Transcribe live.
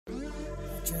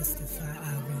Justify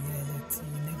our reality.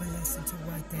 Never listen to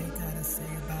what they gotta say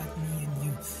about me and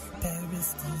you.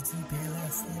 Paris, DG, Bella,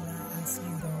 Stella, I see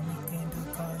you on weekend.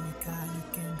 Call Kylie,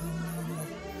 Kendall, Mila,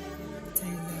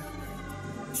 Taylor,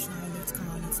 Charlotte,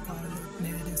 Scarlett,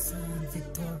 Madison,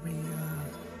 Victoria,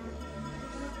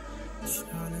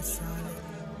 Charlotte,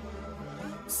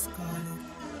 Scarlett,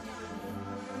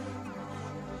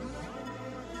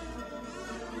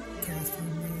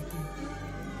 Catherine, Maggie,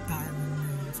 Byron,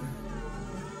 Ranger.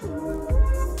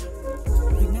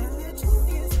 Technology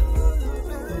is all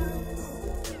around.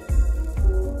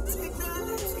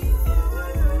 Technology all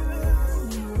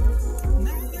around you.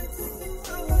 Technology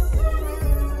all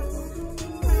around.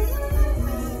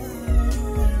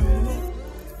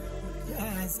 Your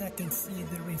eyes, I can see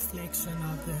the reflection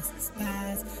of the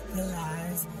spies, the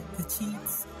lies, the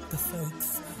cheats, the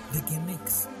fakes, the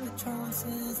gimmicks, the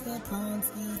chances, the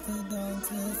prances, the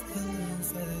dances, the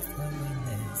losers, the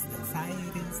winners, the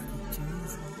fighters, the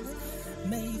choosers.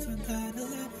 Major gotta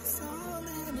let us all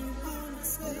anyone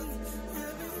say.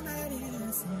 Everybody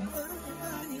listen,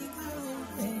 everybody go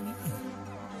away.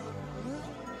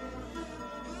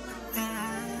 I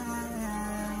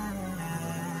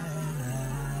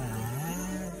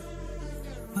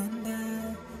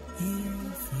wonder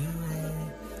if you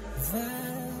ever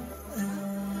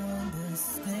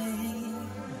understand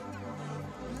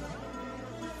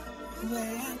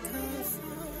where I come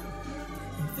from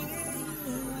and where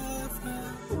you are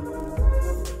from.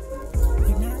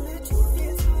 Technology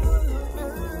is all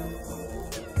around.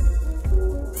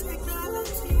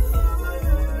 Technology all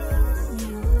around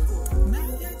you.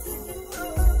 Technology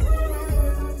all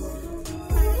around.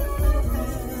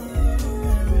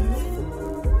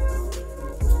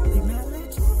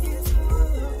 Technology is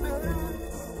all around.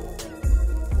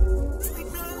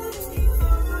 Technology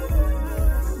all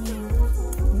around you.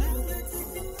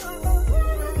 Technology all around.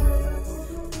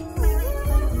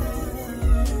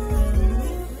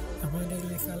 I wonder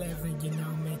if I'll ever,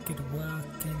 make it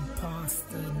work and past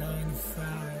the 9 to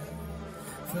 5.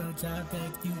 For a job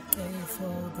that you gave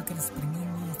for, because it's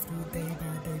bringing me through day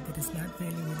by day, but it's not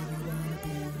really where we want to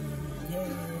be.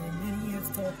 Yeah, many have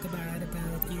talked about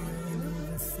you and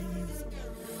overseas.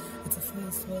 It's a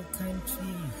first world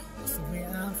country, so where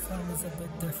I'm from is a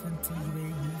bit different to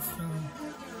where you're from.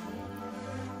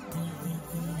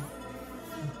 DEE.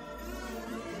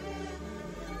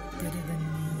 Better than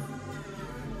me.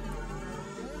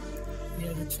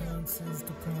 Yeah, the chances,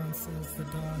 the prances, the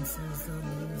dances, the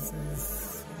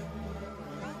losers,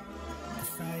 the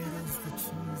fighters, the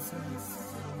choosers.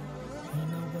 You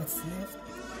know what's left?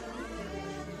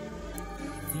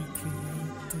 The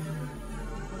creator.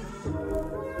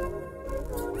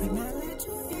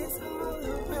 Technology is all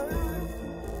around.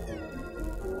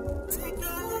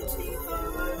 Technology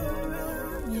all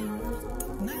around you.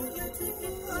 Technology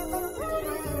all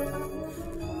around.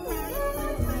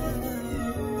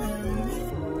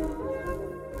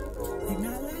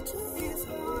 Technology is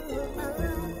all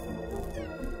around.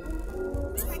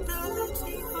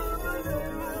 Technology all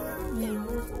around you.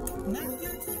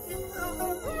 Technology all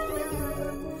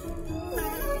around.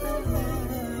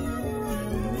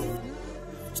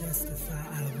 Justify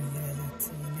our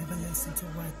reality. Never listen to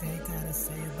what they gotta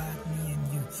say about me and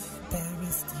you.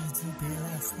 Paris, DG,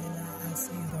 Bella, Stella, I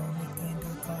see you on weekend.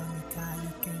 Call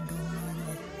Kylie, Kendall,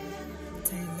 Mila,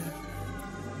 Taylor,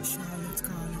 Charlotte,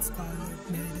 Scarlett,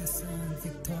 Madison,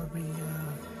 Victoria,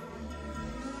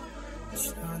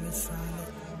 Charlotte,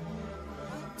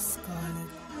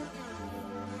 Scarlett,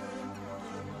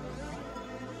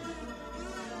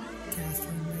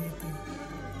 Catherine, Maggie,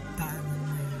 Byron,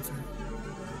 Ranger.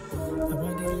 I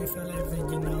wonder if I'll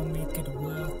ever, make it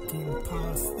work and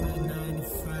past the 9 to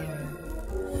 5.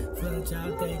 For a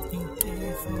job that you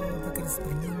care for, because it's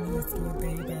bringing me through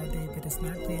day by day, but it's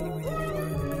not really where we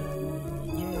want to be.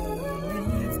 Yeah,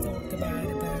 many have talked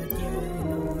about you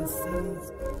and overseas.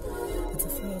 It's a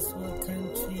first world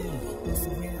country, so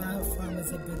where I'm from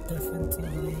is a bit different to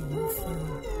where you're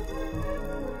from.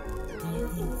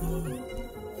 DEE.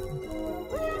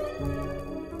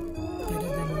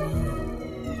 Better than me.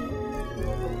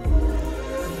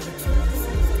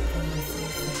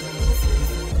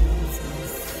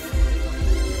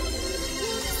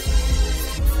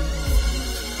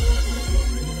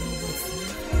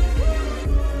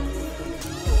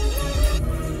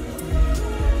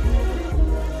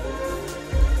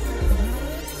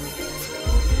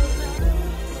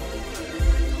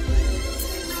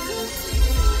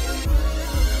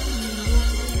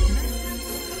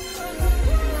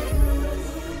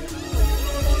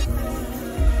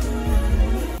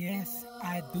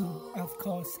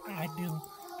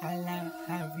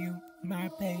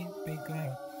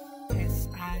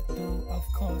 do, of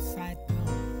course I do.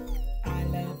 I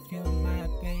love you, my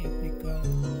baby girl.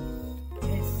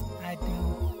 Yes, I do.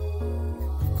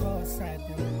 Of course I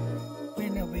do.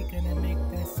 When are we gonna make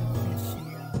this official?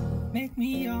 Make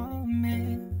me your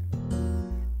man.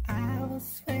 I will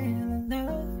swear to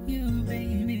love you,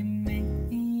 baby. Make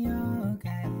me your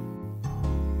guy.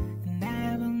 And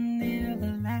I will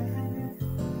never lie.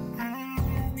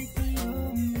 I'll make you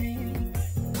your man.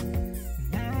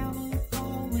 And I will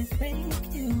always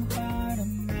make you part of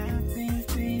my dreams,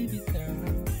 baby girl.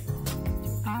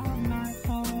 You are my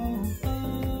whole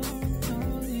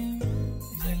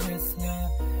endless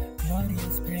love,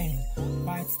 glorious pain.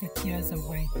 Wipes the tears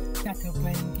away that the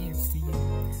rain gives to you.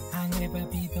 I'll never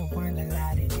be the one to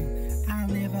lie to you. I'll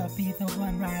never be the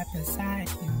one right beside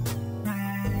you.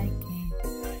 Mikey,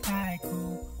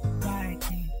 Haiku,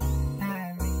 Waiki,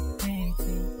 Larry,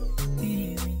 Meiji,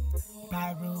 Diri,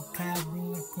 Baru,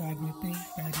 Karu, Kwaruti,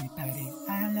 Daddy, Daddy.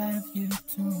 I love you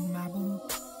too, my boo.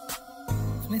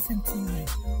 So listen to me,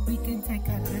 we can take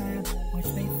our time, watch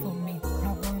wait for me. I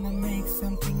wanna make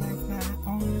something like my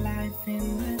own life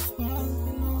in this world.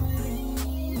 You know it ain't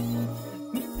easy.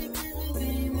 Music is a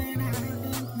game that I've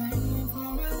been playing for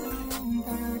a long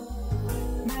time.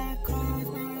 My chords,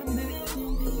 my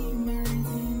melody, my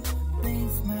rhythm,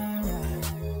 place my rhyme.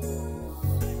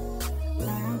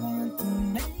 I want to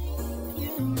make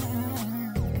you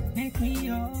mine, make me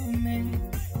your man.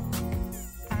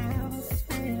 I will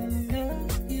swear to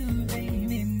love you,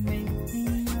 baby, make me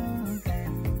your guy.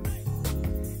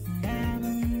 And I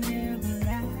will never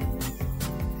lie.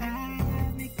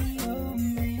 I'll make you your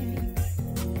man.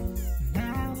 And I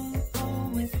will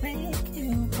always make you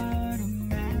part of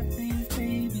my dreams,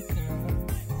 baby girl.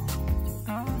 You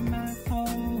are my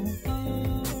whole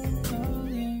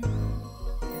yeah.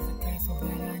 There's a castle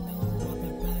that I know up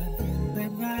above you,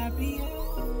 that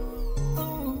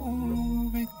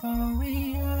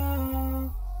Victoria.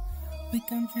 We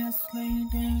can just lay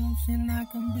down and I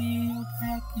can be your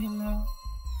Dracula.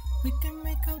 We can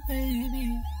make a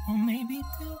baby, or maybe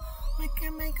two. We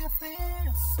can make a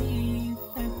fantasy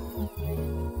that we play.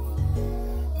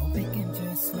 Or we can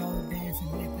just slow dance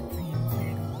and let the dream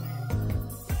fade away.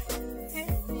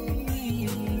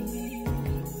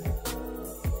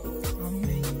 I'll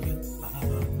make you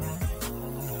all my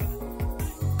heart.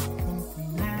 Come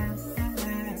tonight,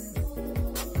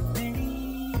 baby.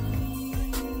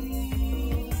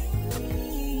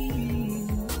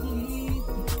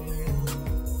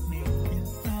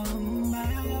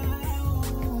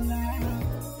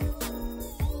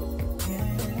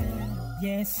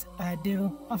 Yes, I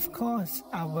do. Of course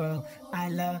I will. I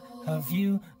love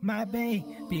you, my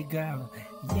baby girl.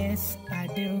 Yes, I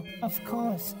do. Of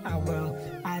course I will.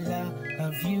 I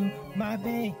love you, my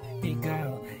baby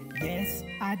girl. Yes,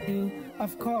 I do.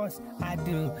 Of course I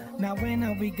do. Now when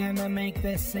are we gonna make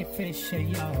this official,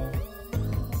 yo?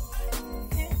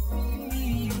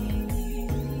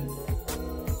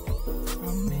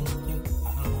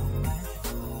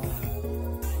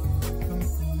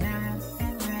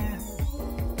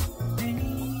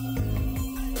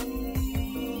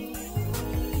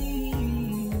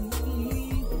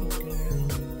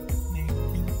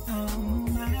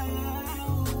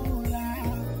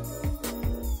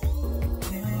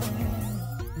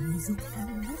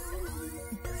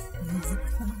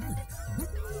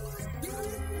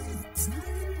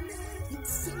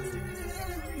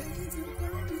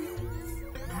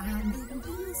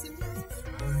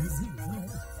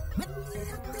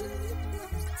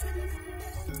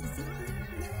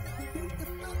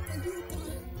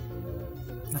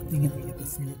 Nothing I ever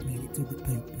said made it to the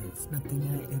papers. Nothing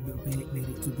I ever read made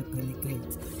it to the pearly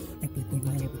gates. Everything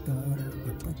I ever thought of, I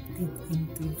put it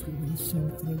into fruition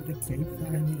through the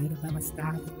grapevine. You heard about my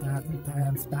style 1,000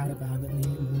 times. Spider by the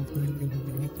name, moved through the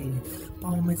living.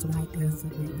 Poems writers,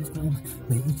 and babies from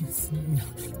major sin.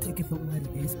 Take it for what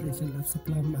it is, cause your love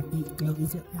supply my feet.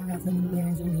 Close your eyes and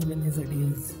imagine even as it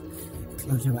is.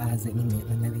 Close your eyes and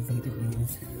imagine that it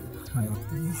is.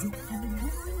 Music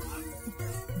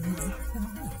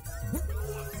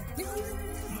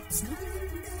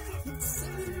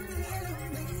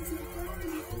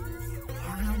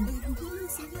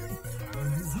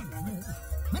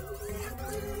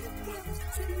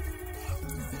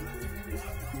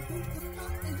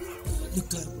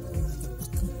Look up,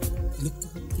 motherfucker. Look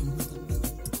up, you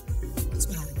motherfucker.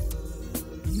 Spider.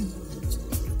 You know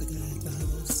the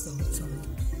Godfather, Soultronic.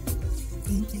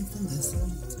 Thank you for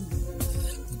listening to me.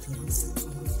 The drums are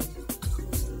coffee.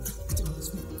 Drums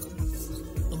with coffee.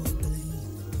 All day.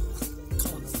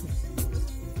 Coffee.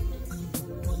 I'm the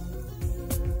one.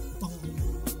 Bomb.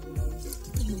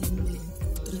 Thrilling me.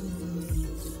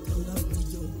 I love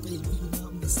you, baby.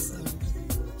 Mama.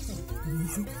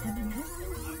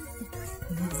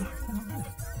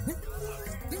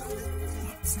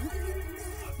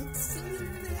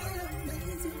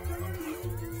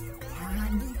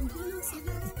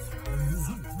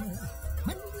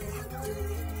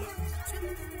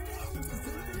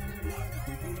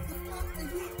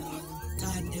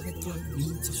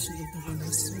 but when I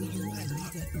saw you, I knew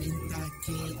that meant I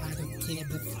care. I don't care,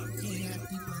 but yeah, I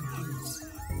do my best.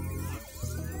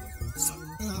 So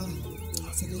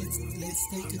let's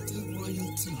take it to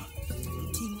royalty.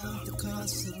 King of the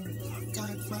castle,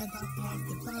 Godfather of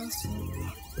the castle.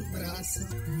 But I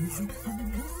said, music for the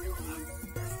world,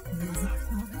 music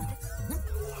for the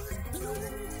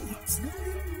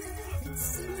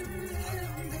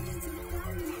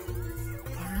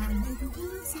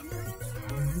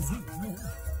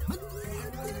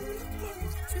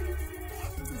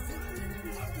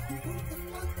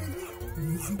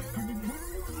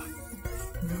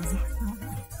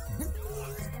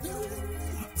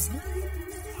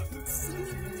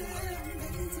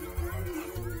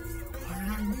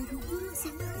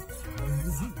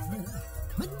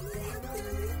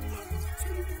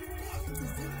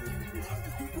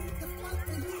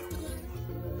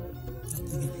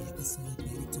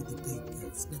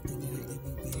nothing I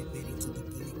ever read made it to the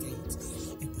pearly gates.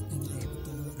 Everything I ever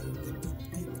thought of, the book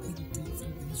into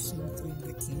information from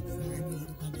the key. Finally,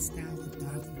 I'm a style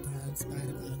 1,000 times, spite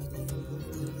of honesty and work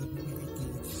every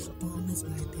again. Bomb is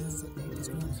my pills, I made this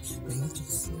wrong. Major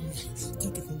sin,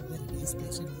 take it for what it is.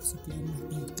 Passion of supply, my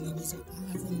ink, close your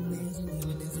eyes and imagine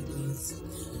heaven as it is.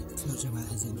 Close your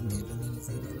eyes and imagine heaven as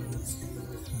it is.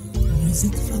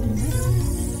 Music for love,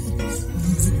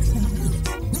 music for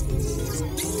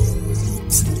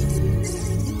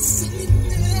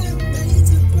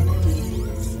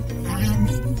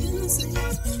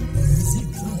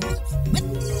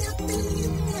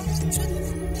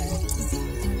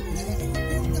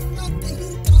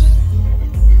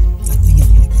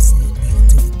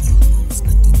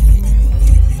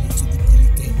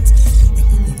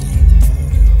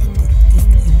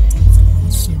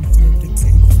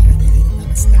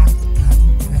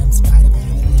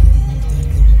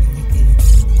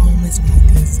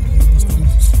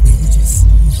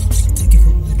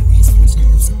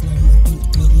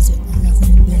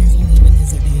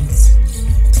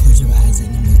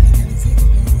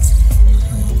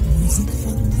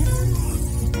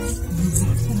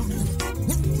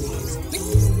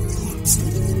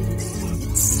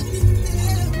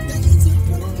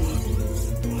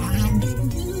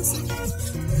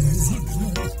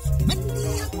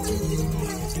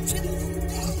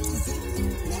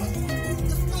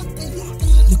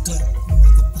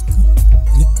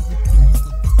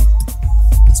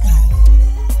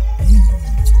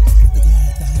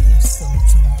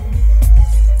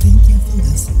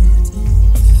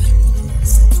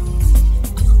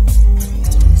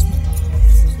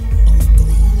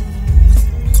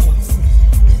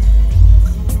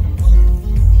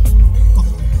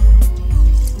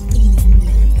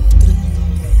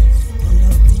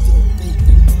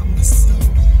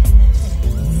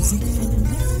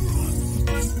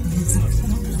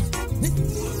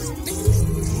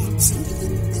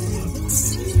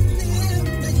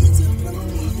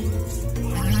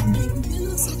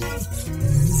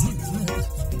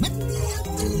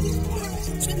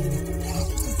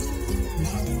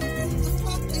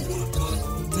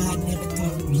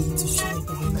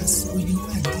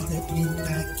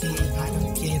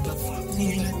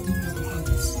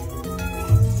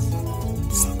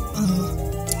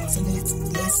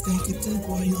take it to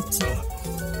royalty.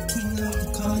 King of the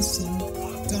castle,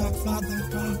 Godfather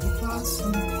of the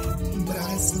castle. But I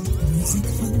said, music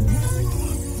for love,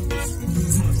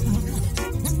 music for love.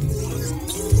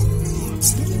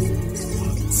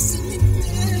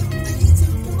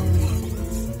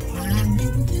 I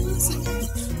need music,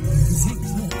 music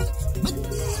for love.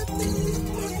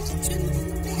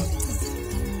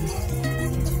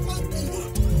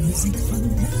 Music for love, music for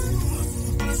love.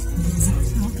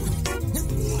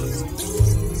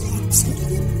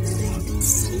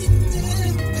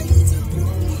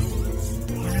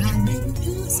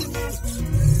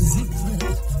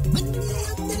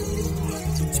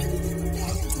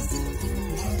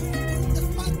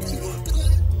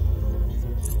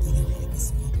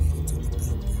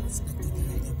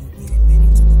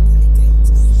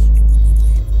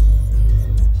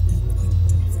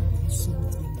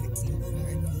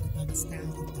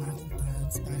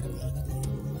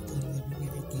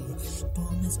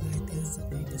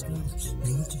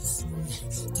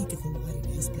 Take it for what it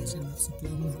is, passion of supply,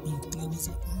 my ink, close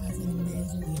your eyes and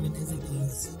imagine heaven as it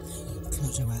is.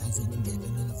 Close your eyes and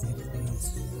imagine it